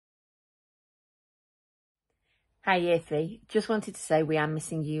Hi Year 3, just wanted to say we are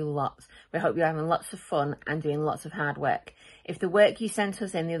missing you lots. We hope you're having lots of fun and doing lots of hard work. If the work you sent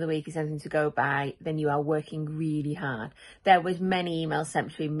us in the other week is anything to go by, then you are working really hard. There was many emails sent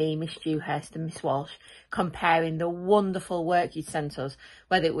between me, Miss Dewhurst and Miss Walsh comparing the wonderful work you sent us,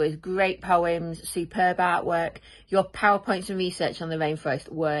 whether it was great poems, superb artwork. Your PowerPoints and research on the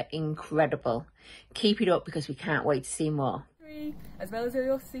rainforest were incredible. Keep it up because we can't wait to see more. As well as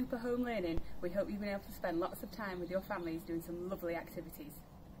your super home learning, we hope you've been able to spend lots of time with your families doing some lovely activities.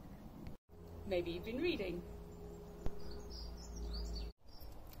 Maybe you've been reading,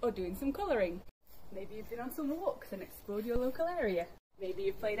 or doing some colouring. Maybe you've been on some walks and explored your local area. Maybe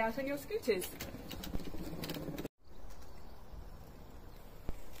you've played out on your scooters.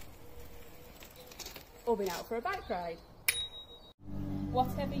 Or been out for a bike ride.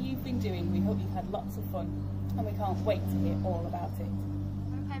 Whatever you've been doing, we hope you've had lots of fun, and we can't wait to hear all about it.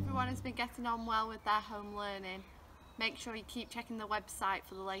 I hope everyone has been getting on well with their home learning. Make sure you keep checking the website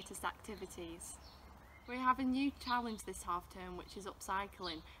for the latest activities. We have a new challenge this half term, which is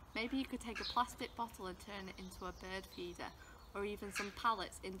upcycling. Maybe you could take a plastic bottle and turn it into a bird feeder, or even some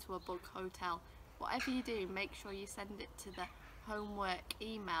pallets into a bug hotel. Whatever you do, make sure you send it to the homework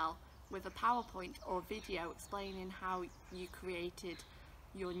email with a PowerPoint or video explaining how you created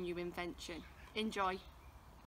your new invention. Enjoy!